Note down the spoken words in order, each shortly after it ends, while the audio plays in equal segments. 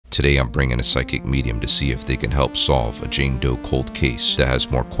Today I'm bringing a psychic medium to see if they can help solve a Jane Doe cold case that has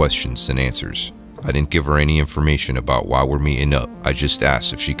more questions than answers. I didn't give her any information about why we're meeting up. I just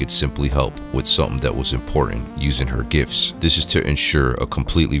asked if she could simply help with something that was important using her gifts. This is to ensure a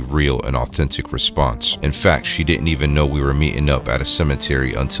completely real and authentic response. In fact, she didn't even know we were meeting up at a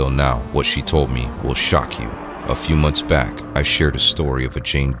cemetery until now. What she told me will shock you. A few months back, I shared a story of a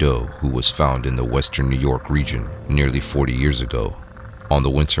Jane Doe who was found in the western New York region nearly 40 years ago. On the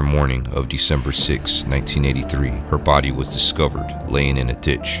winter morning of December 6, 1983, her body was discovered laying in a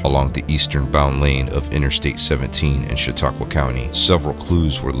ditch along the eastern-bound lane of Interstate 17 in Chautauqua County. Several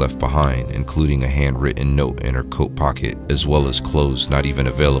clues were left behind, including a handwritten note in her coat pocket, as well as clothes not even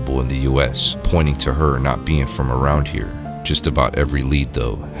available in the US, pointing to her not being from around here. Just about every lead,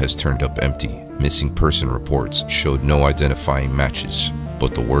 though, has turned up empty. Missing person reports showed no identifying matches.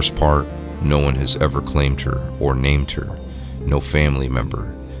 But the worst part, no one has ever claimed her or named her. No family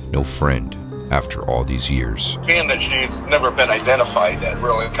member, no friend, after all these years. Being that she's never been identified, that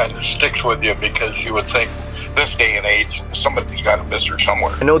really kind of sticks with you, because you would think this day and age, somebody's got to miss her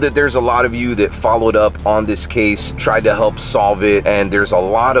somewhere. I know that there's a lot of you that followed up on this case, tried to help solve it, and there's a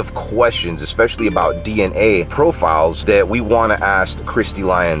lot of questions, especially about DNA profiles, that we want to ask Christy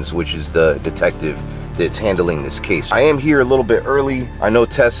Lyons, which is the detective that's handling this case. I am here a little bit early. I know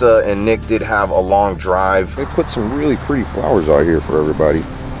Tessa and Nick did have a long drive. They put some really pretty flowers out here for everybody.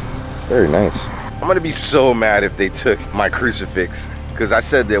 Very nice. I'm gonna be so mad if they took my crucifix, because I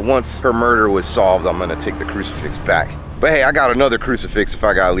said that once her murder was solved, I'm gonna take the crucifix back. But hey, I got another crucifix if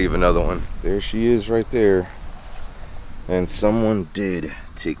I gotta leave another one. There she is right there. And someone did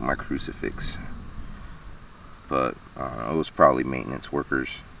take my crucifix. But it was probably maintenance workers.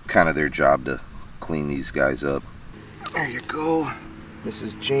 Kind of their job to clean these guys up. There you go.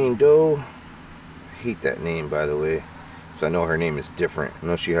 Mrs. Jane Doe. I hate that name, by the way, so I know her name is different. I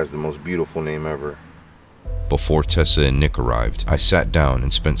know she has the most beautiful name ever. Before Tessa and Nick arrived, I sat down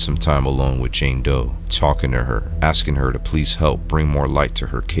and spent some time alone with Jane Doe, talking to her, asking her to please help bring more light to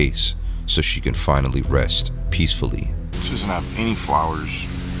her case so she can finally rest peacefully. She doesn't have any flowers.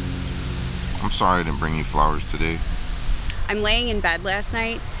 I'm sorry I didn't bring you flowers today. I'm laying in bed last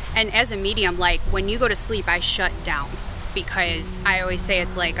night, and as a medium, like when you go to sleep, I shut down, because I always say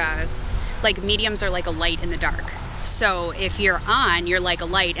it's like mediums are like a light in the dark. So if you're on, you're like a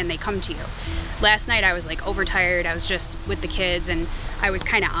light and they come to you. Last night I was like overtired. I was just with the kids and I was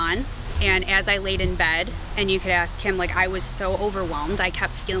kind of on. And as I laid in bed, and you could ask him, like, I was so overwhelmed. I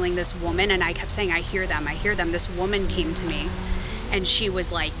kept feeling this woman, and I kept saying, I hear them, I hear them. This woman came to me and she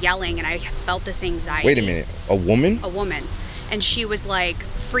was like yelling, and I felt this anxiety. Wait a minute, a woman? A woman. And she was like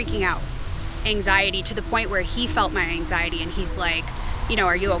freaking out, anxiety, to the point where he felt my anxiety, and he's like, you know,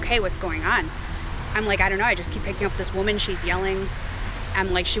 are you okay? What's going on? I'm like, I don't know, I just keep picking up this woman, she's yelling.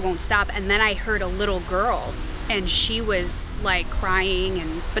 I'm like, she won't stop. And then I heard a little girl, and she was like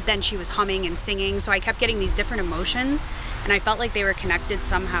crying, but then she was humming and singing. So I kept getting these different emotions, and I felt like they were connected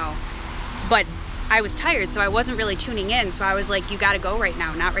somehow. But I was tired, so I wasn't really tuning in. So I was like, you gotta go right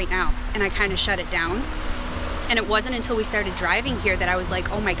now, not right now. And I kind of shut it down. And it wasn't until we started driving here that I was like,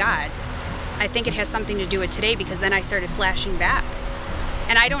 oh my God, I think it has something to do with today, because then I started flashing back.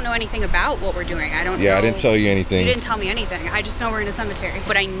 And I don't know anything about what we're doing. I don't know. Yeah, I didn't tell you anything. You didn't tell me anything. I just know we're in a cemetery.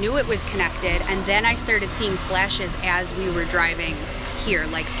 But I knew it was connected, and then I started seeing flashes as we were driving here,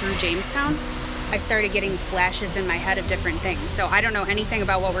 like through Jamestown. I started getting flashes in my head of different things. So I don't know anything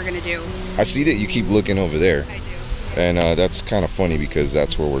about what we're gonna do. I see that you keep looking over there. I do. And that's kind of funny, because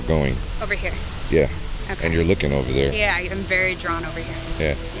that's where we're going. Over here? Yeah. Okay. And you're looking over there. Yeah, I'm very drawn over here.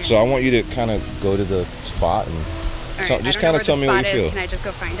 Yeah. So I want you to kind of go to the spot and just kind of tell me what you feel. Can I just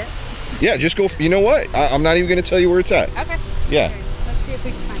go find it? Yeah, just go. You know what? I'm not even going to tell you where it's at. Okay. Yeah. Okay. Let's see if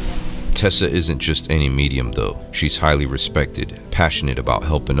we can find it. Tessa isn't just any medium, though. She's highly respected, passionate about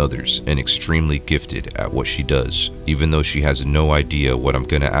helping others, and extremely gifted at what she does. Even though she has no idea what I'm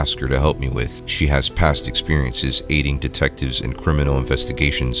gonna ask her to help me with, she has past experiences aiding detectives in criminal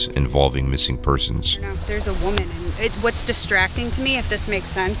investigations involving missing persons. You know, there's a woman, and what's distracting to me, if this makes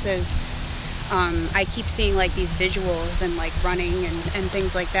sense, is I keep seeing like these visuals and like running and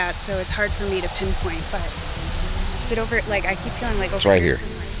things like that, so it's hard for me to pinpoint. But is it over? Like, I keep feeling like over. It's right here.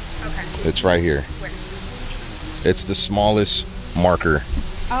 Somewhere. Okay. It's right here. Where? It's the smallest marker.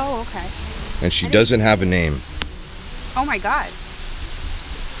 Oh, okay. And she doesn't have a name. Oh my God.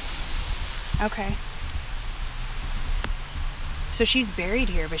 Okay. So she's buried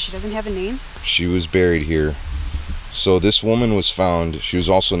here, but she doesn't have a name? She was buried here. So this woman was found. She was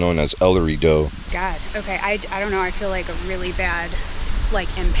also known as Ellery Doe. God. Okay. I don't know. I feel like a really bad, like,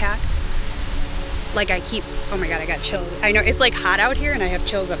 impact. Like I keep, oh my God, I got chills. I know it's like hot out here and I have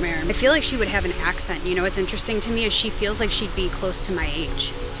chills up my arm. I feel like she would have an accent. You know, what's interesting to me is she feels like she'd be close to my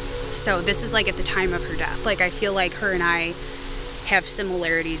age. So this is like at the time of her death. Like I feel like her and I have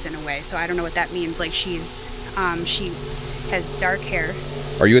similarities in a way. So I don't know what that means. Like she has dark hair.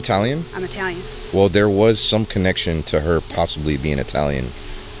 Are you Italian? I'm Italian. Well, there was some connection to her possibly being Italian,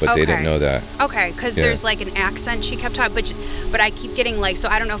 but they didn't know that. Okay, because there's like an accent she kept talking, but I keep getting like, so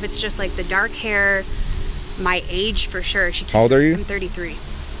I don't know if it's just like the dark hair, my age for sure. She keeps, how old are you? I'm 33.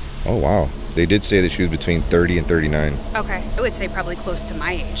 Oh, wow. They did say that she was between 30 and 39. Okay, I would say probably close to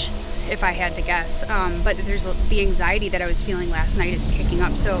my age, if I had to guess. But there's the anxiety that I was feeling last night is kicking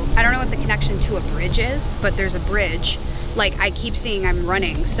up. So I don't know what the connection to a bridge is, but there's a bridge. Like I keep seeing I'm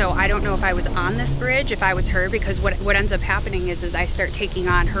running, so I don't know if I was on this bridge, if I was her, because what ends up happening is I start taking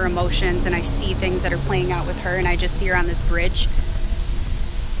on her emotions and I see things that are playing out with her, and I just see her on this bridge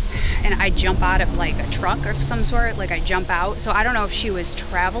and I jump out of like a truck of some sort, like I jump out. So I don't know if she was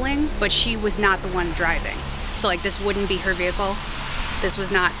traveling, but she was not the one driving. So like this wouldn't be her vehicle. This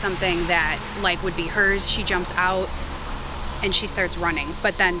was not something that like would be hers. She jumps out and she starts running,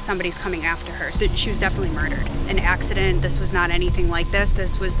 but then somebody's coming after her. So she was definitely murdered. An accident, this was not anything like this.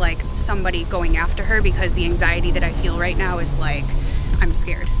 This was like somebody going after her, because the anxiety that I feel right now is like, I'm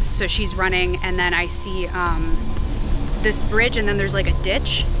scared. So she's running, and then I see this bridge, and then there's like a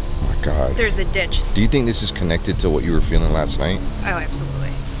ditch. Oh my God. There's a ditch. Do you think this is connected to what you were feeling last night? Oh,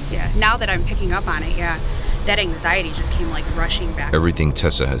 absolutely. Yeah, now that I'm picking up on it, yeah. That anxiety just came like rushing back. Everything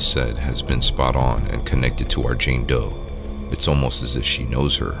Tessa has said has been spot on and connected to our Jane Doe. It's almost as if she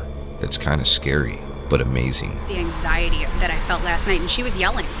knows her. It's kind of scary, but amazing. The anxiety that I felt last night, and she was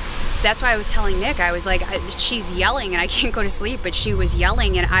yelling. That's why I was telling Nick, I was like, she's yelling and I can't go to sleep, but she was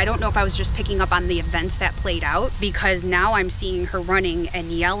yelling, and I don't know if I was just picking up on the events that played out, because now I'm seeing her running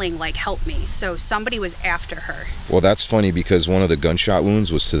and yelling like, help me. So somebody was after her. Well, that's funny, because one of the gunshot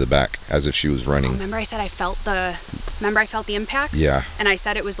wounds was to the back, as if she was running. Oh, remember I said I felt the impact? Yeah. And I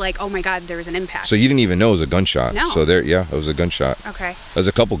said it was like, oh my God, there was an impact. So you didn't even know it was a gunshot? No. So there, yeah, it was a gunshot. Okay. There's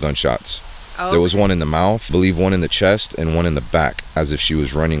a couple gunshots. Oh, there was one in the mouth, I believe one in the chest, and one in the back, as if she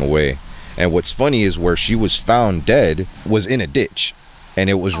was running away. And what's funny is where she was found dead was in a ditch, and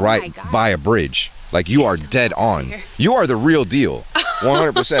it was right by a bridge. Like, you are dead on. You are the real deal,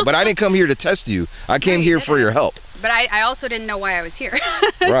 100%. But I didn't come here to test you. I came here for your help. But I also didn't know why I was here.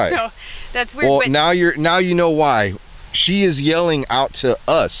 Right. So that's weird. Well, but now you know why. She is yelling out to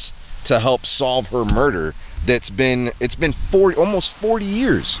us to help solve her murder. It's been almost 40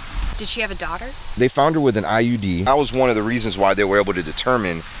 years. Did she have a daughter? They found her with an IUD. That was one of the reasons why they were able to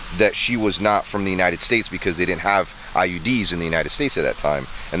determine that she was not from the United States, because they didn't have IUDs in the United States at that time.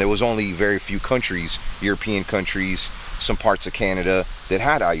 And there was only very few countries, European countries, some parts of Canada, that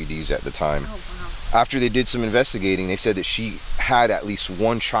had IUDs at the time. Oh, wow. After they did some investigating, they said that she had at least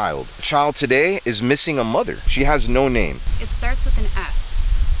one child. The child today is missing a mother. She has no name. It starts with an S.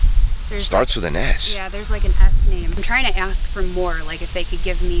 Starts with an S. Yeah, there's like an S name. I'm trying to ask for more, like if they could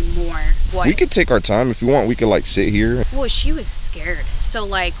give me more. What? We could take our time if you want. We could like sit here. Well, she was scared. So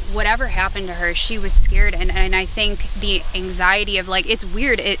like whatever happened to her, she was scared, and I think the anxiety of like, it's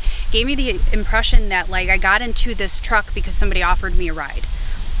weird. It gave me the impression that like I got into this truck because somebody offered me a ride.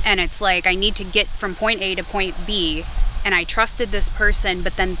 And it's like I need to get from point A to point B, and I trusted this person,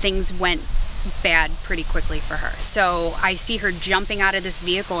 but then things went bad pretty quickly for her. So I see her jumping out of this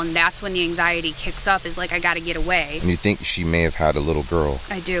vehicle, and that's when the anxiety kicks up, is like, I gotta get away. And you think she may have had a little girl?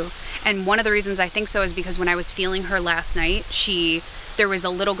 I do. And one of the reasons I think so is because when I was feeling her last night, there was a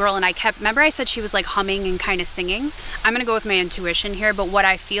little girl, and remember I said she was like humming and kind of singing? I'm gonna go with my intuition here, but what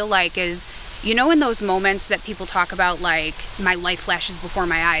I feel like is, you know, in those moments that people talk about, like, my life flashes before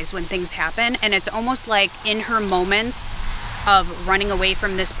my eyes when things happen, and it's almost like in her moments of running away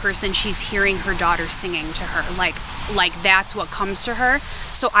from this person, she's hearing her daughter singing to her, like that's what comes to her.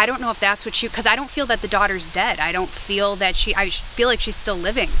 So I don't know if that's what because I don't feel that the daughter's dead. I don't feel that I feel like she's still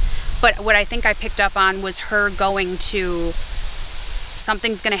living. But what I think I picked up on was her going to,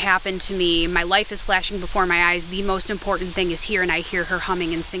 something's gonna happen to me, my life is flashing before my eyes, the most important thing is here, and I hear her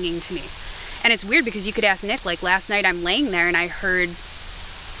humming and singing to me. And it's weird because you could ask Nick, like last night I'm laying there and I heard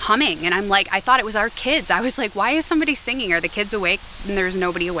humming, and I'm like, I thought it was our kids. I was like, why is somebody singing? Are the kids awake? And there's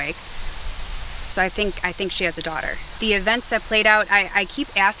nobody awake. So I think she has a daughter. The events that played out, I keep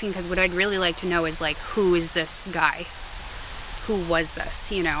asking, because what I'd really like to know is like, who is this guy? Who was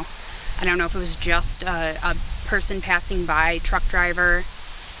this, you know? I don't know if it was just a person passing by, truck driver.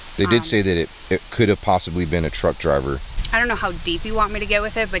 They did say that it could have possibly been a truck driver. I don't know how deep you want me to get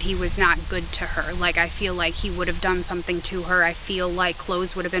with it, but he was not good to her. Like, I feel like he would have done something to her. I feel like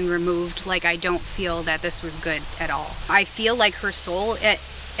clothes would have been removed. Like, I don't feel that this was good at all. I feel like her soul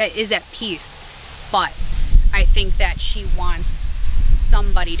is at peace, but I think that she wants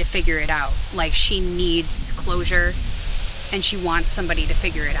somebody to figure it out. Like, she needs closure, and she wants somebody to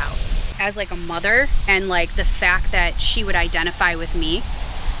figure it out. As like a mother, and like the fact that she would identify with me,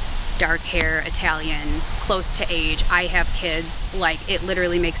 dark hair, Italian, close to age, I have kids, like, it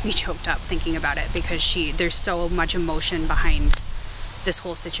literally makes me choked up thinking about it, because there's so much emotion behind this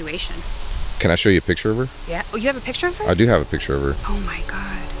whole situation. Can I show you a picture of her? Yeah. Oh, you have a picture of her? I do have a picture of her. Oh my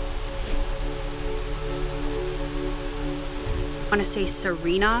God. I want to say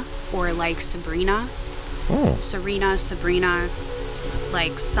Serena or like Sabrina. Oh. Serena, Sabrina,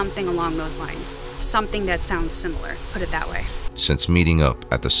 like something along those lines. Something that sounds similar, put it that way. Since meeting up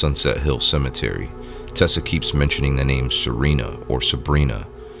at the Sunset Hill Cemetery, Tessa keeps mentioning the name Serena or Sabrina,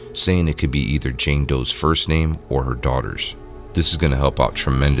 saying it could be either Jane Doe's first name or her daughter's. This is going to help out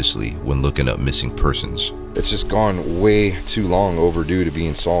tremendously when looking up missing persons. It's just gone way too long overdue to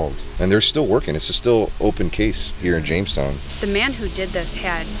being solved. And they're still working. It's a still open case here in Jamestown. The man who did this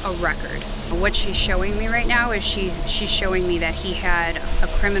had a record. What she's showing me right now is she's showing me that he had a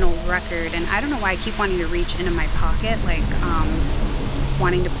criminal record, and I don't know why I keep wanting to reach into my pocket, like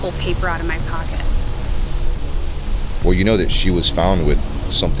wanting to pull paper out of my pocket. Well, you know that she was found with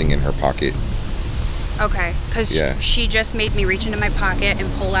something in her pocket. Okay, because she just made me reach into my pocket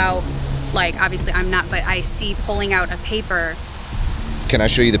and pull out, like, obviously I'm not, but I see pulling out a paper. Can I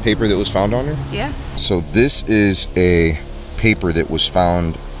show you the paper that was found on her? Yeah. So this is a paper that was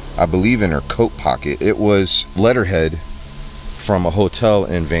found, I believe, in her coat pocket. It was letterhead from a hotel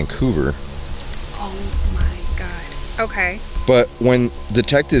in Vancouver. Oh my God. Okay. But when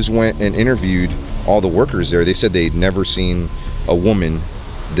detectives went and interviewed all the workers there, they said they'd never seen a woman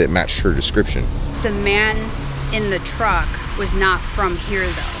that matched her description. The man in the truck was not from here,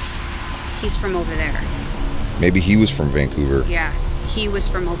 though. He's from over there. Maybe he was from Vancouver. Yeah, he was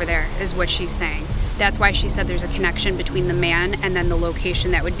from over there, is what she's saying. That's why she said there's a connection between the man and then the location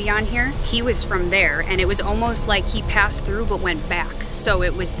that would be on here. He was from there, and it was almost like he passed through but went back. So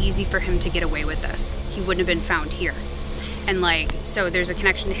it was easy for him to get away with this. He wouldn't have been found here. And like, so there's a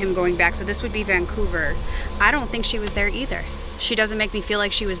connection to him going back. So this would be Vancouver. I don't think she was there either. She doesn't make me feel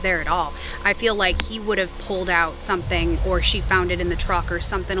like she was there at all. I feel like he would have pulled out something, or she found it in the truck or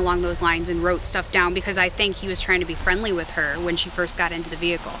something along those lines and wrote stuff down, because I think he was trying to be friendly with her when she first got into the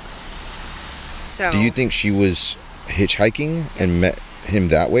vehicle. So, do you think she was hitchhiking and met him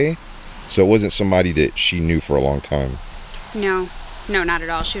that way? So it wasn't somebody that she knew for a long time? No, not at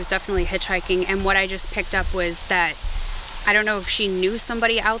all. She was definitely hitchhiking, and what I just picked up was that I don't know if she knew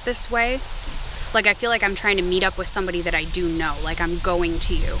somebody out this way. Like, I feel like I'm trying to meet up with somebody that I do know. Like, I'm going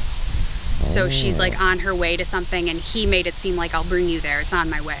to you. So she's like on her way to something, and he made it seem like, I'll bring you there, it's on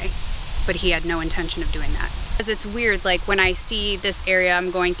my way. But he had no intention of doing that. Because it's weird, like when I see this area,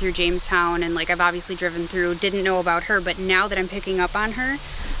 I'm going through Jamestown, and like I've obviously driven through, didn't know about her, but now that I'm picking up on her,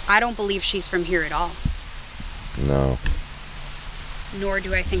 I don't believe she's from here at all. No. Nor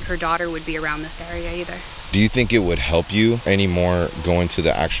do I think her daughter would be around this area either. Do you think it would help you anymore going to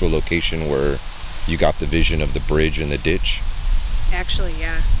the actual location where you got the vision of the bridge and the ditch? Actually,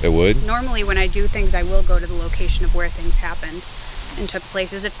 yeah. It would? Normally when I do things, I will go to the location of where things happened and took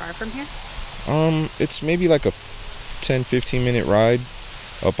place. Is it far from here? It's maybe like a 10-15 minute ride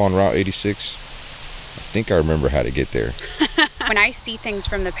up on Route 86. I think I remember how to get there. When I see things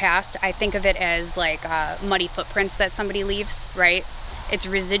from the past, I think of it as like muddy footprints that somebody leaves, right? It's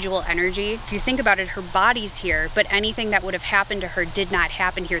residual energy. If you think about it, her body's here, but anything that would have happened to her did not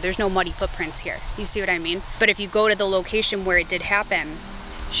happen here. There's no muddy footprints here. You see what I mean? But if you go to the location where it did happen,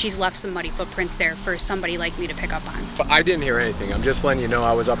 she's left some muddy footprints there for somebody like me to pick up on. But I didn't hear anything. I'm just letting you know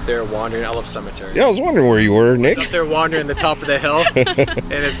I was up there wandering. I love cemeteries. Yeah, I was wondering where you were, Nick. I was up there wandering the top of the hill,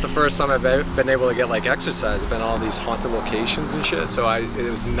 and it's the first time I've been able to get like exercise. I've been all these haunted locations and shit, so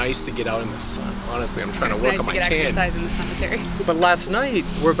it was nice to get out in the sun. Honestly, I'm trying to work on my tan. It's nice to get exercise in the cemetery. But last night,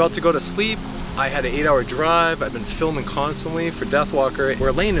 we're about to go to sleep. I had an 8-hour drive. I've been filming constantly for Deathwalker.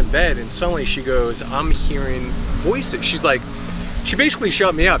 We're laying in bed, and suddenly she goes, I'm hearing voices. She's like, she basically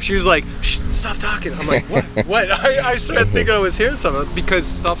shut me up. She was like, shh, stop talking. I'm like, what? What? I started thinking I was hearing something, because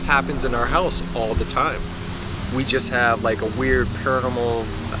stuff happens in our house all the time. We just have like a weird paranormal,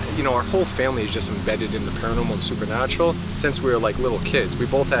 you know, our whole family is just embedded in the paranormal and supernatural since we were like little kids. We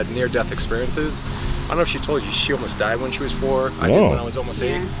both had near-death experiences. I don't know if she told you, she almost died when she was 4. I did when I was almost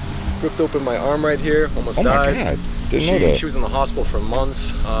 8. ripped open my arm right here, almost died. Oh my God, didn't know that. She was in the hospital for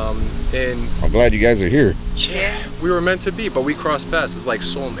months, and I'm glad you guys are here. yeah, we were meant to be, but we crossed paths. It's like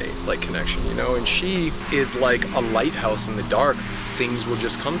soulmate, like connection, you know? And she is like a lighthouse in the dark. Things will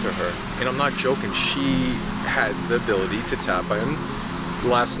just come to her. And I'm not joking, she has the ability to tap in.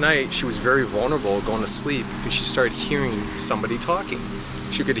 Last night, she was very vulnerable going to sleep because she started hearing somebody talking.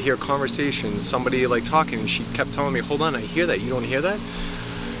 She could hear conversations, somebody like talking, and she kept telling me, hold on, I hear that, you don't hear that?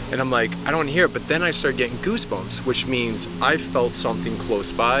 And I'm like, I don't hear it, but then I started getting goosebumps, which means I felt something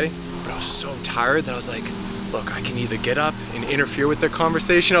close by, but I was so tired that I was like, look, I can either get up and interfere with their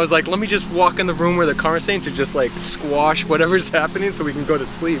conversation. I was like, let me just walk in the room where they're conversating to just like squash whatever's happening so we can go to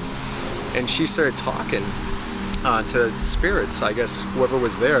sleep. And she started talking to spirits, I guess, whoever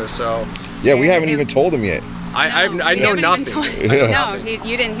was there, so. Yeah, we haven't even told him yet. I know nothing. No,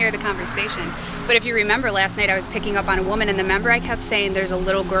 you didn't hear the conversation. But if you remember last night, I was picking up on a woman, and remember I kept saying there's a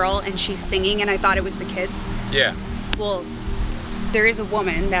little girl and she's singing, and I thought it was the kids? Yeah. Well, there is a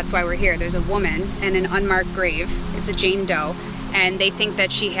woman, that's why we're here. There's a woman in an unmarked grave. It's a Jane Doe, and they think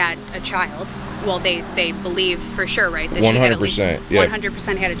that she had a child. Well, they believe for sure, right? That 100%, she had at least yeah.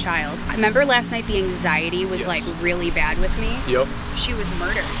 100% had a child. I remember last night the anxiety was like really bad with me. Yep. She was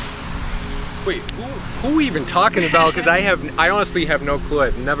murdered. Wait, who are we even talking about? Because I honestly have no clue.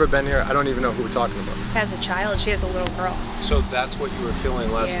 I've never been here. I don't even know who we're talking about. As a child, she has a little girl. So that's what you were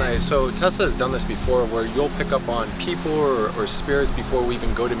feeling last Yeah. night. So Tessa has done this before where you'll pick up on people or spirits before we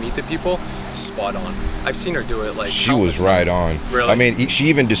even go to meet the people. Spot on. I've seen her do it like She was right on. Really? I mean, she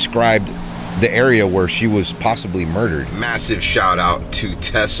even described the area where she was possibly murdered. Massive shout out to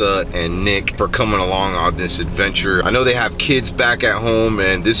Tessa and Nick for coming along on this adventure. I know they have kids back at home,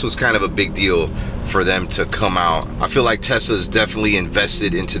 and this was kind of a big deal for them to come out. I feel like Tessa is definitely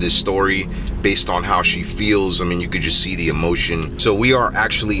invested into this story based on how she feels. I mean, you could just see the emotion. So we are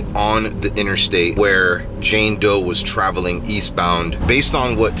actually on the interstate where Jane Doe was traveling eastbound. Based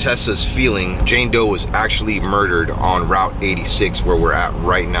on what Tessa's feeling, Jane Doe was actually murdered on Route 86 where we're at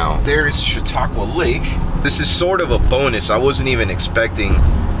right now. There's Chautauqua Lake. This is sort of a bonus. I wasn't even expecting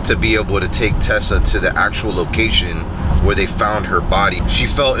to be able to take Tessa to the actual location where they found her body. She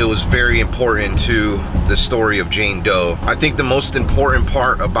felt it was very important to the story of Jane Doe. I think the most important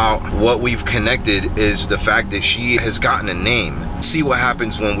part about what we've connected is the fact that she has gotten a name. See what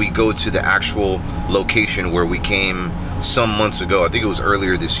happens when we go to the actual location where we came some months ago. I think it was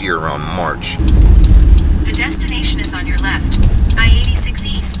earlier this year around March. The destination is on your left, I-86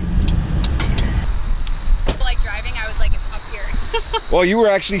 East. Like driving, I was like, it's up here. Well, you were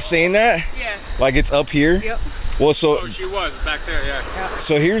actually saying that? Yeah. Like it's up here? Yep. Well, so Oh, she was back there, yeah.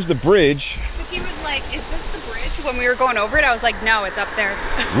 so here's the bridge. Because he was like, is this the bridge? When we were going over it, I was like, no, it's up there.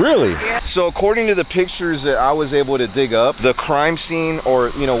 Really? Yeah. So according to the pictures that I was able to dig up, the crime scene, or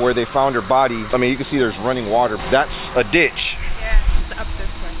you know, where they found her body, I mean, you can see there's running water. That's a ditch. Yeah, it's up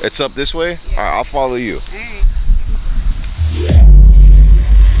this way. It's up this way? Yeah. All right, I'll follow you. All right.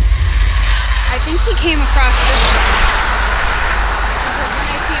 I think he came across this way. Because when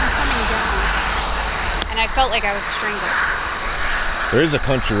I see him coming down, and I felt like I was strangled. There is a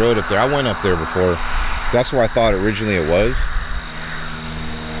country road up there. I went up there before. That's where I thought originally it was.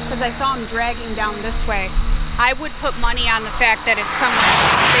 Because I saw him dragging down this way. I would put money on the fact that it's somewhere,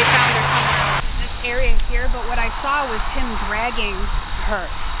 they found her somewhere in this area here, but what I saw was him dragging her.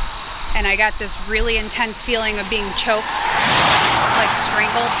 And I got this really intense feeling of being choked, like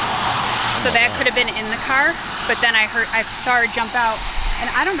strangled. So that could have been in the car, but then I saw her jump out.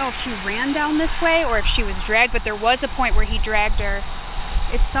 And I don't know if she ran down this way or if she was dragged, but there was a point where he dragged her.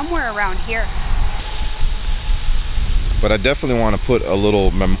 It's somewhere around here. But I definitely want to put a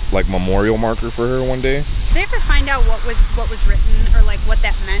little like memorial marker for her one day. Did they ever find out what was written or like what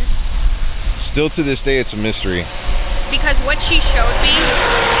that meant? Still to this day, it's a mystery. Because what she showed me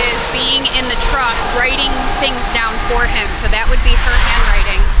is being in the truck, writing things down for him. So that would be her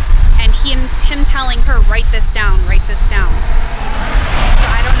handwriting, and him telling her, write this down, write this down. So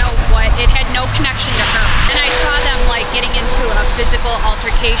I don't know what, it had no connection to her. And I saw them like getting into a physical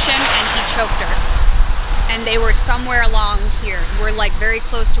altercation, and he choked her. And they were somewhere along here. We're like very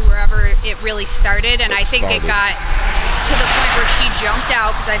close to wherever it really started, and I think it got to the point where she jumped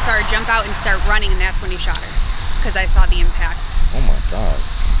out, because I saw her jump out and start running, and that's when he shot her, because I saw the impact. Oh my God.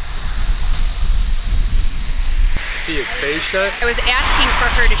 See his face yet? I was asking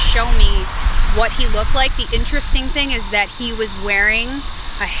for her to show me what he looked like. The interesting thing is that he was wearing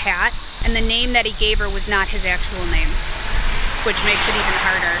a hat, and the name that he gave her was not his actual name, which makes it even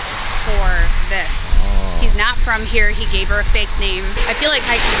harder for this. He's not from here. He gave her a fake name. I feel like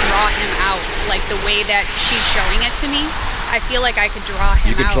I can draw him out, like the way that she's showing it to me. I feel like I could draw him out.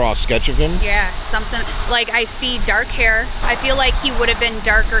 You could draw a sketch of him? Yeah, something like I see dark hair. I feel like he would have been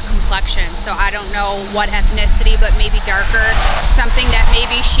darker complexion, so I don't know what ethnicity, but maybe darker. Something that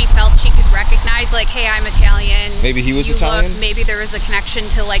maybe she felt she could recognize, like, hey, I'm Italian. Maybe he was Italian? Maybe there was a connection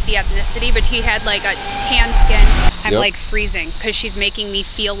to like the ethnicity, but he had like a tan skin. I'm like freezing because she's making me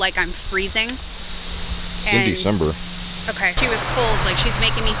feel like I'm freezing. It's in December. Okay, she was cold, like she's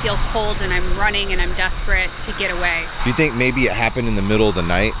making me feel cold, and I'm running and I'm desperate to get away. Do you think maybe it happened in the middle of the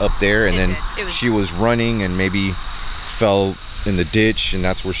night up there, and then she was running and maybe fell in the ditch, and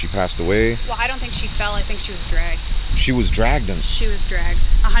that's where she passed away? Well, I don't think she fell, I think she was dragged. She was dragged then? She was dragged,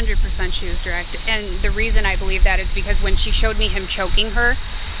 100% she was dragged. And the reason I believe that is because when she showed me him choking her,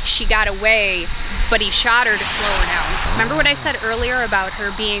 she got away, but he shot her to slow her down. Remember what I said earlier about her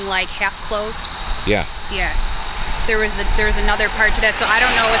being like half clothed? Yeah. Yeah. There was another part to that, so I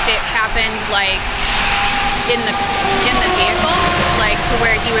don't know if it happened like in the vehicle, like to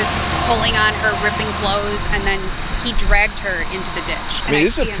where he was pulling on her, ripping clothes, and then he dragged her into the ditch. I mean,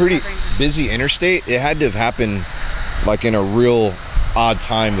 this is a pretty busy interstate. It had to have happened like in a real odd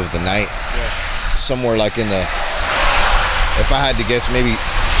time of the night. Yeah. Somewhere like in the, if I had to guess, maybe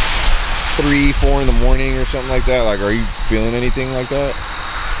 3, 4 in the morning or something like that. Like, are you feeling anything like that?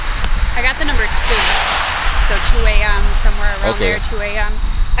 I got the number 2. So 2 a.m., somewhere around there, 2 a.m.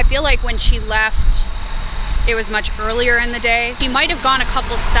 I feel like when she left, it was much earlier in the day. She might have gone a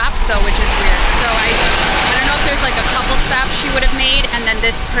couple stops though, which is weird. So I don't know if there's like a couple stops she would have made, and then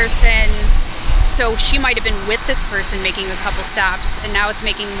this person, so she might have been with this person making a couple stops, and now it's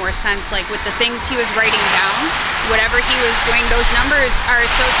making more sense, like with the things he was writing down, whatever he was doing, those numbers are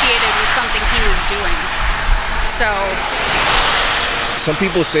associated with something he was doing. So some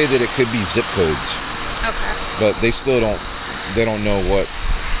people say that it could be zip codes. Okay. But they still don't know what,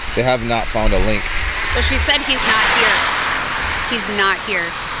 they have not found a link. Well, she said he's not here. He's not here.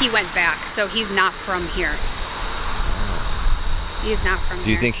 He went back, so he's not from here. He's not from here.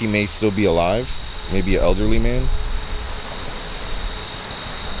 Do you think he may still be alive? Maybe an elderly man?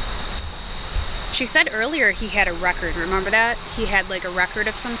 She said earlier he had a record, remember that? He had like a record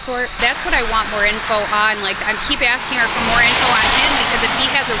of some sort. That's what I want more info on. Like, I keep asking her for more info on him, because if he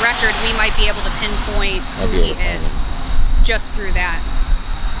has a record, we might be able to pinpoint who he is. Just through that.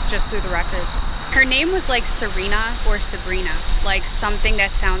 Just through the records. Her name was like Serena or Sabrina. Like something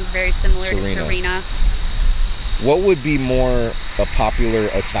that sounds very similar to Serena. What would be more a popular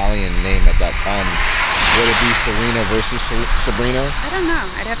Italian name at that time? Would it be Serena versus Sabrina? I don't know.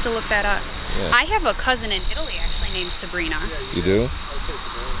 I'd have to look that up. Yeah. I have a cousin in Italy actually named Sabrina. You do? I'd say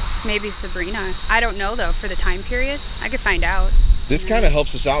Sabrina. Maybe Sabrina. I don't know though, for the time period. I could find out. This kind of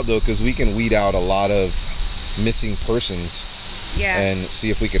helps us out though, because we can weed out a lot of missing persons. Yeah. And see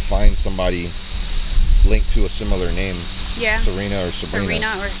if we could find somebody linked to a similar name. Yeah. Serena or Sabrina.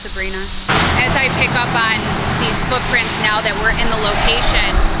 Serena or Sabrina. As I pick up on these footprints now that we're in the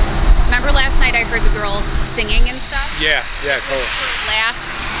location, remember last night I heard the girl singing and stuff? Yeah, totally. Her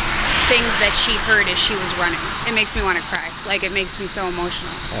last things that she heard as she was running. It makes me want to cry. Like, it makes me so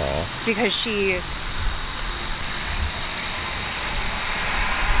emotional. Aww. Because she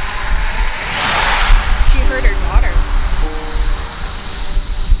heard her daughter.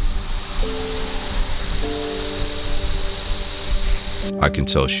 I can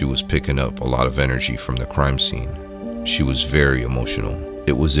tell she was picking up a lot of energy from the crime scene. She was very emotional.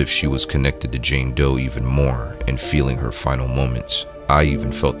 It was as if she was connected to Jane Doe even more and feeling her final moments. I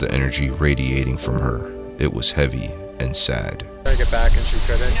even felt the energy radiating from her. It was heavy and sad. Trying to get back and she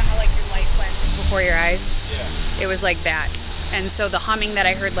couldn't. You know how like your light flashes before your eyes? Yeah. It was like that. And so the humming that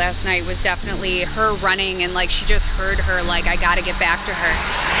I heard last night was definitely her running, and like she just heard her like, I gotta get back to her.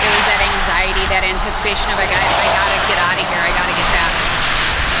 It was that anxiety, that anticipation of I gotta get out of here, I gotta get back.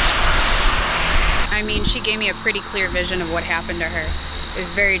 I mean, she gave me a pretty clear vision of what happened to her. It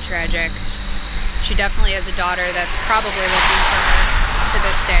was very tragic. She definitely has a daughter that's probably looking for her to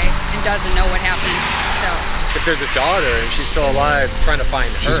this day and doesn't know what happened, so. If there's a daughter and she's still alive, trying to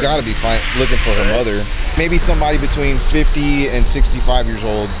find her. She's got to be looking for her mother. Maybe somebody between 50 and 65 years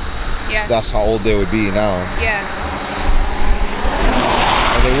old. Yeah. That's how old they would be now. Yeah.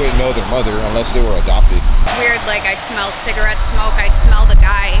 And they wouldn't know their mother unless they were adopted. Weird, like I smell cigarette smoke. I smell the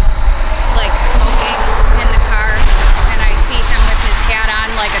guy like smoking in the car, and I see him with his hat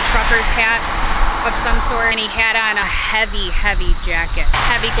on, like a trucker's hat of some sort, and he had on a heavy jacket,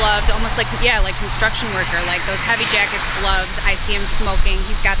 heavy gloves, almost like, yeah, like construction worker, like those heavy jackets, gloves. I see him smoking.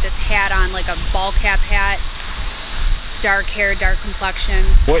 He's got this hat on, like a ball cap hat, dark hair, dark complexion.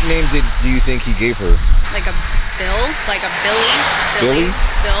 What name do you think he gave her? Like a Bill, like a Billy. Billy?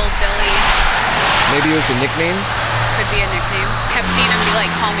 Billy. Maybe it was a nickname? could be a nickname. Kept seeing him be like,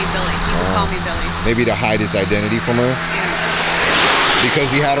 call me Billy. He would call me Billy. Maybe to hide his identity from her? Yeah.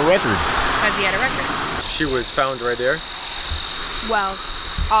 Because he had a record. Because he had a record. She was found right there? Well,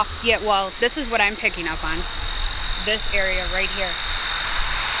 well, this is what I'm picking up on. This area right here.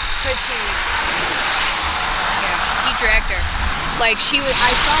 Could she... Yeah, he dragged her. Like,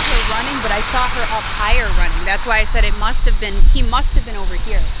 I saw her running, but I saw her up higher running. That's why I said he must have been over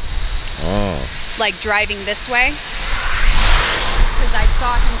here. Oh. Like, driving this way. Because I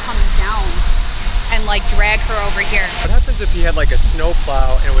saw him coming down and, like, drag her over here. What happens if he had, like, a snow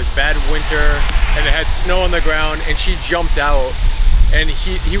plow and it was bad winter and it had snow on the ground and she jumped out and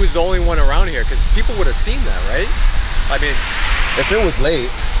he was the only one around here? Because people would have seen that, right? I mean, if it was late.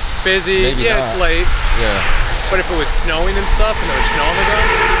 It's busy. Maybe yeah, not. It's late. Yeah. But if it was snowing and stuff and there was snow on the ground.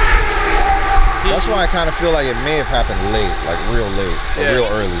 That's why I kind of feel like it may have happened late, like real late, or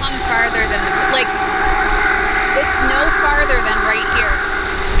real early. Come farther than it's no farther than right here,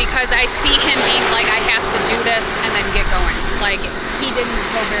 because I see him being like, I have to do this and then get going. Like, he didn't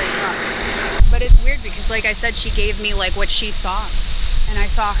go very far. But it's weird because, like I said, she gave me like what she saw, and I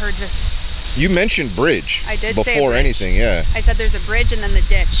saw her just. You mentioned bridge. I did say before anything, yeah. I said there's a bridge and then the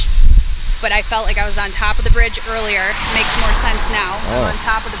ditch. But I felt like I was on top of the bridge earlier. Makes more sense now. I'm on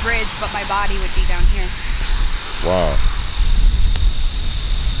top of the bridge, but my body would be down here. Wow.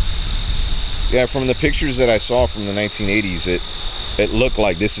 Yeah, from the pictures that I saw from the 1980s, it looked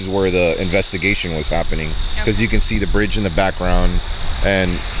like this is where the investigation was happening. Because you can see the bridge in the background and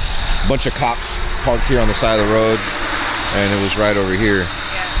a bunch of cops parked here on the side of the road, and it was right over here.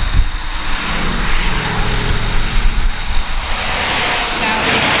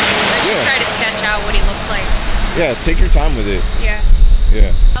 Out what he looks like. Yeah, take your time with it. Yeah.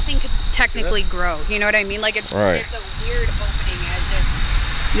 Yeah. Nothing could technically grow. You know what I mean? Like it's it's a weird opening, as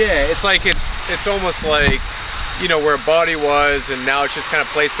if. Yeah, it's like it's almost like, you know, where a body was, and now it's just kind of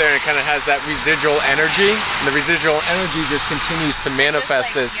placed there, and it kind of has that residual energy, and the residual energy just continues to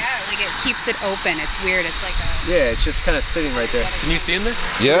manifest like, this. Yeah, like it keeps it open. It's weird. It's like a. Yeah, it's just kind of sitting right there. Can you see in there?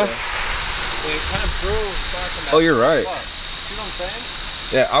 Yeah. It kind of grows back in that. Oh, you're right. See what I'm saying?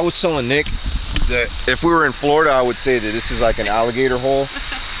 Yeah, I was telling Nick that if we were in Florida, I would say that this is like an alligator hole.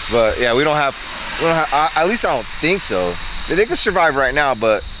 But yeah, we don't have at least I don't think so. They could survive right now,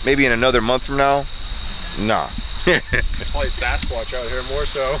 but maybe in another month from now, nah. Probably Sasquatch out here more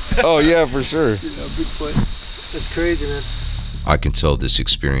so. Oh yeah, for sure. You know, Bigfoot. That's crazy, man. I can tell this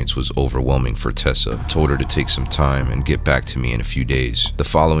experience was overwhelming for Tessa. Told her to take some time and get back to me in a few days. The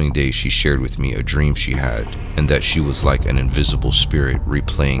following day, she shared with me a dream she had, and that she was like an invisible spirit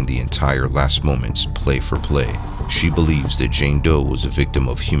replaying the entire last moments play for play. She believes that Jane Doe was a victim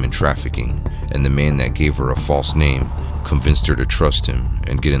of human trafficking, and the man that gave her a false name convinced her to trust him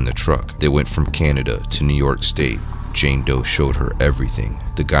and get in the truck. They went from Canada to New York State. Jane Doe showed her everything.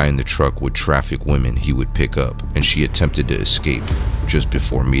 The guy in the truck would traffic women he would pick up, and she attempted to escape just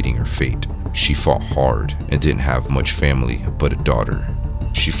before meeting her fate. She fought hard and didn't have much family but a daughter.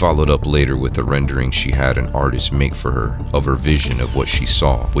 She followed up later with a rendering she had an artist make for her of her vision of what she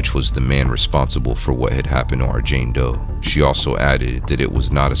saw, which was the man responsible for what had happened to our Jane Doe. She also added that it was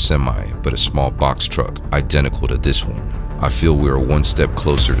not a semi, but a small box truck, identical to this one. I feel we are one step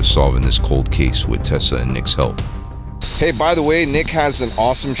closer to solving this cold case with Tessa and Nick's help. Hey, by the way, Nick has an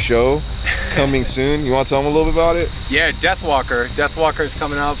awesome show coming soon. You want to tell him a little bit about it? Yeah, Deathwalker. Deathwalker is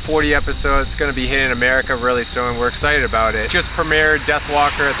coming out, 40 episodes. It's going to be hitting America really soon. We're excited about it. Just premiered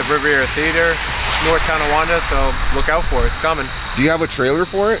Deathwalker at the Riviera Theater, North Tonawanda, so look out for it. It's coming. Do you have a trailer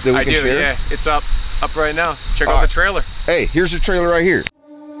for it that we can share? Yeah. It's up right now. Check out the trailer. Hey, here's the trailer right here.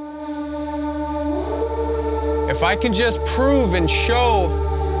 If I can just prove and show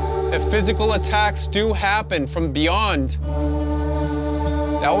that physical attacks do happen from beyond,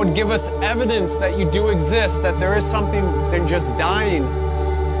 that would give us evidence that you do exist, that there is something than just dying.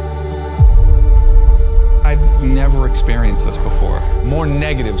 I've never experienced this before. More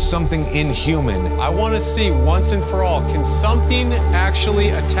negative, something inhuman. I want to see once and for all, can something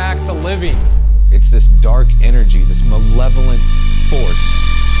actually attack the living? It's this dark energy, this malevolent force.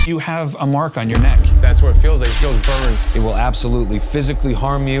 You have a mark on your neck. That's what it feels like. It feels burned. It will absolutely physically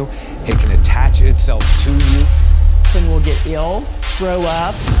harm you. It can attach itself to you. Person will get ill, throw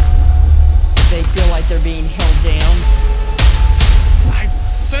up. They feel like they're being held down. I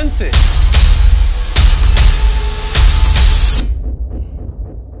sense it.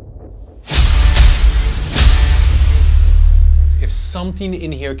 If something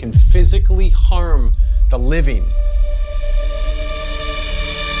in here can physically harm the living,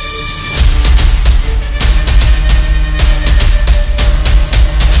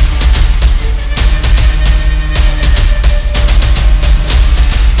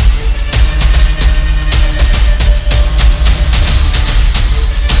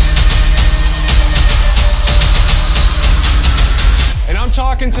 I'm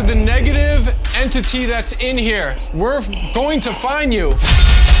talking to the negative entity that's in here. We're going to find you.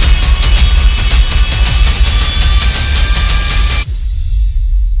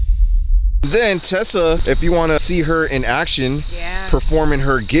 Then Tessa, if you want to see her in action, performing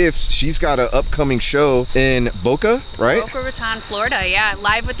her gifts, she's got an upcoming show in Boca, right? Boca Raton, Florida, yeah.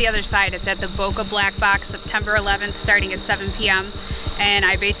 Live with the Other Side. It's at the Boca Black Box, September 11th, starting at 7 p.m. And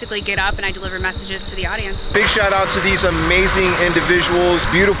I basically get up and I deliver messages to the audience. Big shout out to these amazing individuals,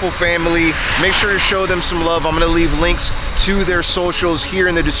 beautiful family. Make sure to show them some love. I'm gonna leave links to their socials here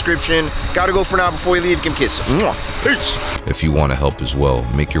in the description. Gotta go for now before you leave. Give them a kiss. Mwah. Peace. If you want to help as well,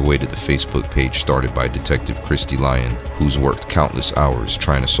 make your way to the Facebook page started by Detective Christy Lyon, who's worked countless hours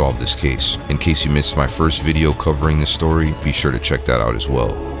trying to solve this case. In case you missed my first video covering this story, be sure to check that out as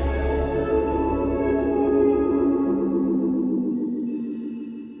well.